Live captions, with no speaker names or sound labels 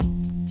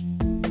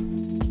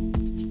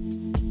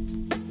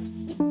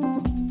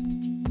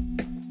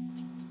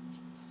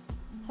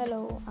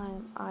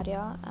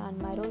Arya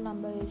and my roll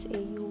number is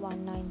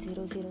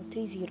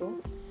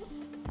AU190030,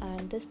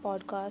 and this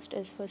podcast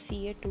is for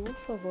CA2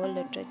 for World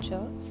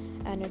Literature,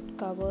 and it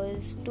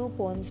covers two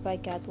poems by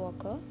Kath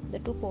Walker. The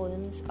two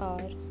poems are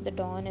The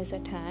Dawn is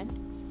at Hand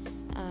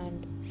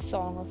and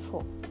Song of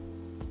Hope.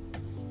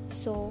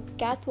 So,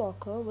 Kath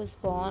Walker was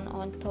born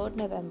on 3rd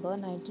November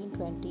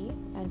 1920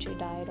 and she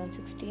died on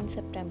 16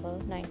 September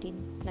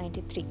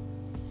 1993.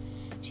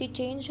 She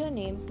changed her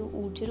name to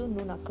Udjiru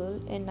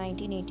Nunakul in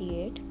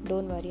 1988.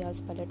 Don't worry, I'll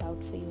spell it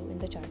out for you in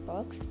the chat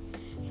box.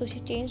 So she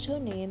changed her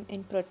name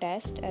in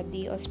protest at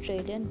the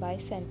Australian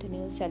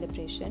Bicentennial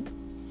Celebration.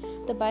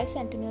 The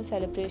Bicentennial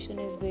Celebration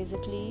is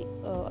basically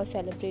a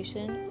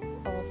celebration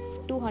of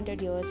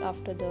 200 years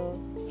after the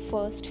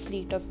first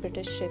fleet of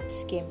British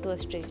ships came to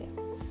Australia.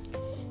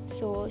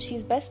 So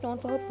she's best known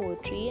for her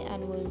poetry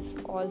and was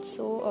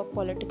also a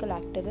political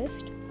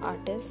activist,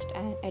 artist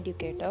and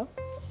educator.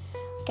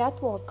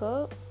 Kath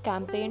Walker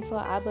campaigned for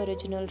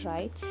Aboriginal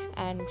rights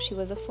and she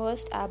was the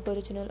first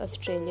Aboriginal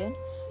Australian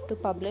to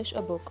publish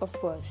a book of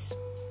verse.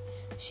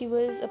 She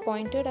was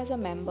appointed as a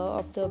member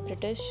of the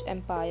British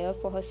Empire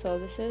for her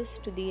services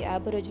to the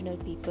Aboriginal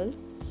people.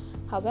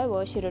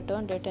 However, she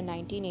returned it in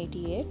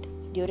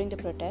 1988 during the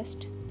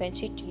protest when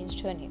she changed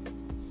her name.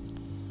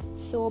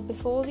 So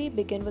before we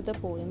begin with the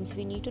poems,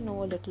 we need to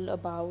know a little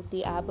about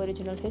the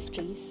Aboriginal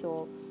history.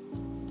 So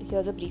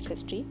here's a brief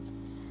history.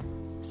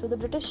 So the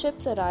British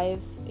ships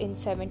arrived in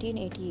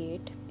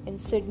 1788 in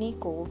Sydney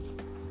Cove,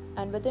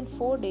 and within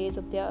 4 days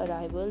of their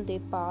arrival, they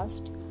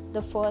passed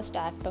the first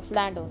act of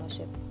land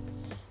ownership.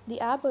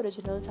 The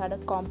Aboriginals had a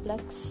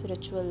complex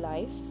ritual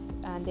life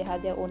and they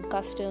had their own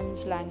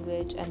customs,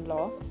 language and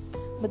law,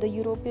 but the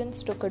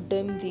Europeans took a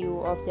dim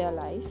view of their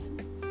life.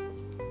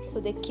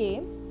 So they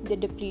came, they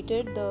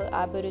depleted the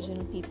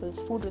Aboriginal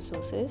people's food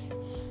resources,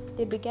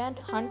 they began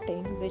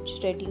hunting,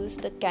 which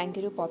reduced the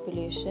kangaroo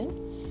population,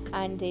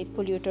 and they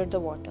polluted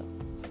the water.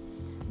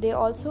 They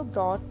also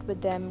brought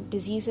with them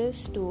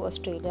diseases to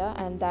Australia,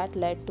 and that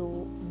led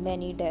to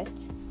many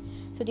deaths.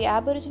 So the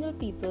Aboriginal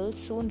people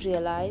soon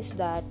realized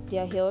that they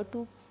are here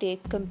to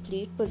take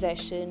complete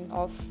possession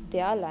of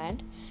their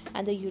land,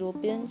 and the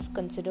Europeans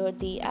considered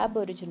the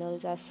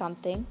Aboriginals as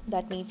something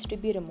that needs to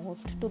be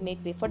removed to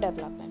make way for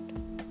development.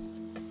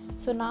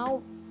 So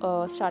now,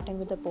 starting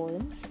with the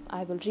poems,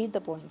 I will read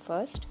the poem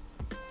first.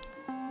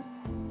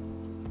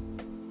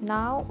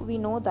 Now we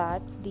know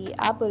that the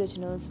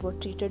Aboriginals were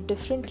treated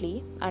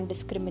differently and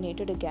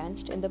discriminated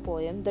against in the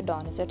poem The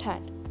Dawn is at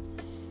Hand.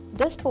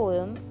 This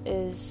poem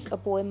is a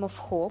poem of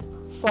hope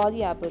for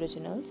the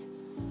Aboriginals.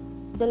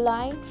 The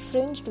line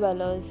 "Fringe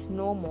dwellers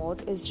no more"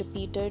 is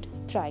repeated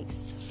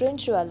thrice.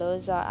 Fringe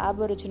dwellers are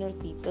Aboriginal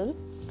people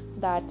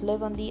that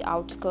live on the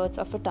outskirts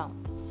of a town.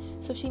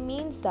 So she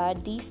means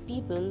that these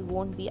people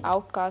won't be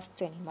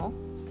outcasts anymore.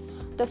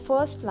 The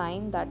first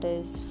line, that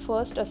is,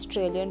 first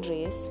Australian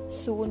race,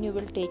 soon you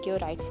will take your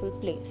rightful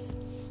place.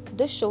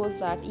 This shows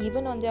that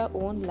even on their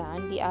own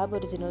land, the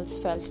Aboriginals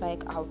felt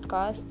like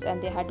outcasts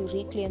and they had to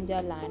reclaim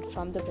their land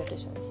from the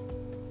Britishers.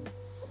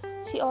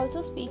 She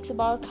also speaks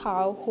about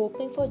how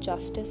hoping for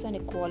justice and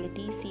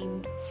equality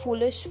seemed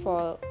foolish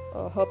for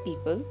her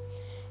people,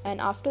 and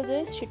after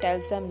this she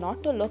tells them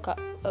not to look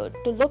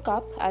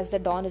up as the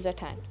dawn is at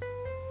hand.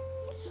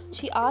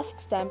 She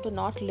asks them to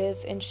not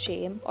live in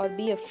shame or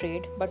be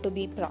afraid, but to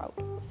be proud.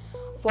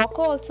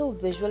 Walker also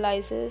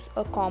visualizes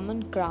a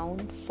common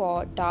ground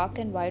for dark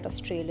and white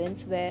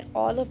Australians where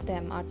all of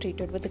them are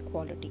treated with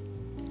equality.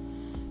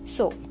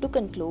 So, to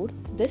conclude,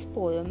 this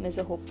poem is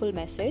a hopeful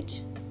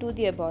message to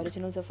the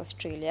Aboriginals of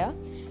Australia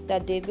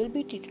that they will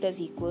be treated as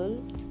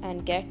equal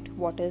and get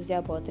what is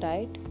their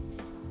birthright.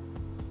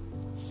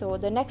 So,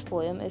 the next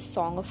poem is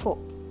Song of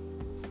Hope.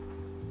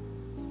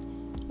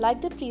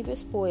 Like the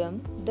previous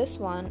poem, this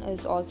one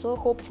is also a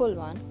hopeful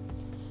one.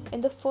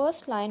 In the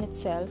first line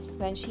itself,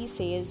 when she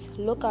says,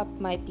 "Look up,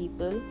 my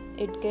people,"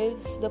 it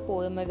gives the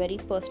poem a very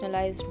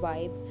personalized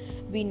vibe.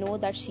 We know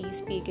that she is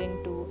speaking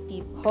to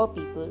her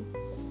people.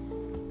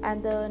 And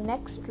the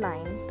next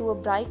line, "To a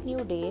bright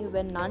new day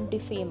when none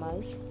defame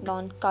us,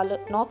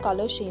 nor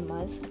color shame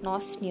us, nor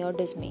sneer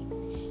dismay."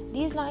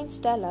 These lines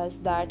tell us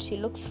that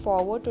she looks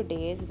forward to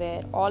days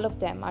where all of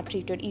them are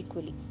treated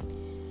equally.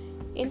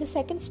 In the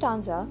second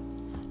stanza,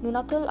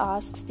 Nunakul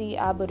asks the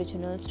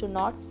Aboriginals to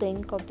not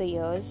think of the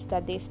years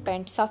that they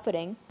spent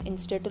suffering,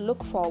 instead to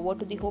look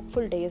forward to the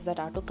hopeful days that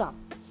are to come,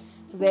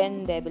 when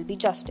there will be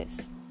justice.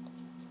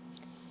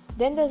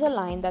 Then there's a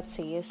line that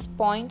says,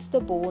 "Points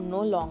the bow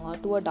no longer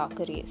to a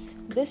darker race."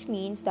 This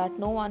means that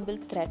no one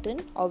will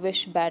threaten or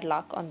wish bad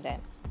luck on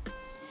them.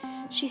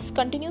 She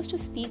continues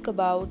to speak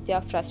about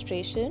their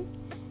frustration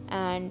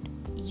and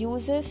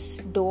uses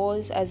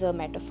doors as a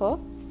metaphor.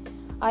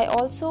 I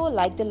also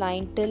like the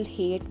line "till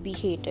hate be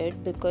hated"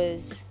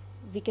 because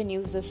we can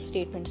use this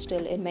statement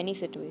still in many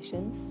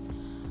situations.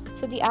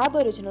 So the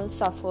Aboriginals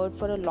suffered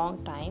for a long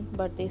time,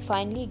 but they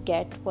finally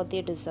get what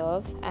they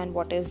deserve and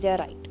what is their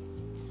right.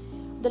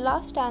 The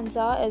last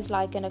stanza is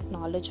like an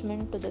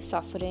acknowledgement to the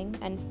suffering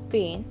and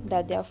pain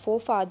that their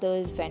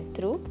forefathers went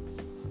through.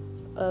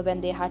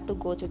 when they had to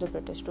go through the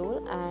British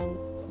rule, and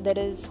there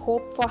is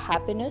hope for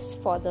happiness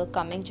for the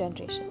coming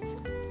generations.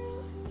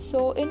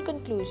 So in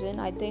conclusion,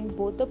 I think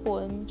both the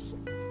poems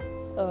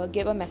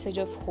give a message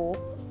of hope,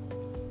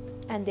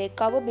 and they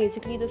cover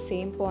basically the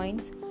same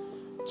points.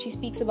 She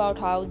speaks about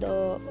how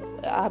the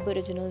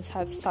Aboriginals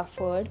have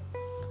suffered,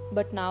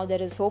 but now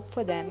there is hope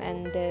for them,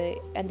 and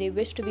they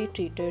wish to be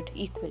treated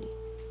equally.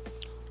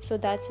 So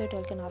that's it.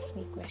 You can ask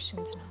me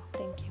questions now.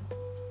 Thank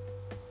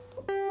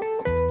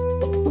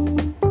you.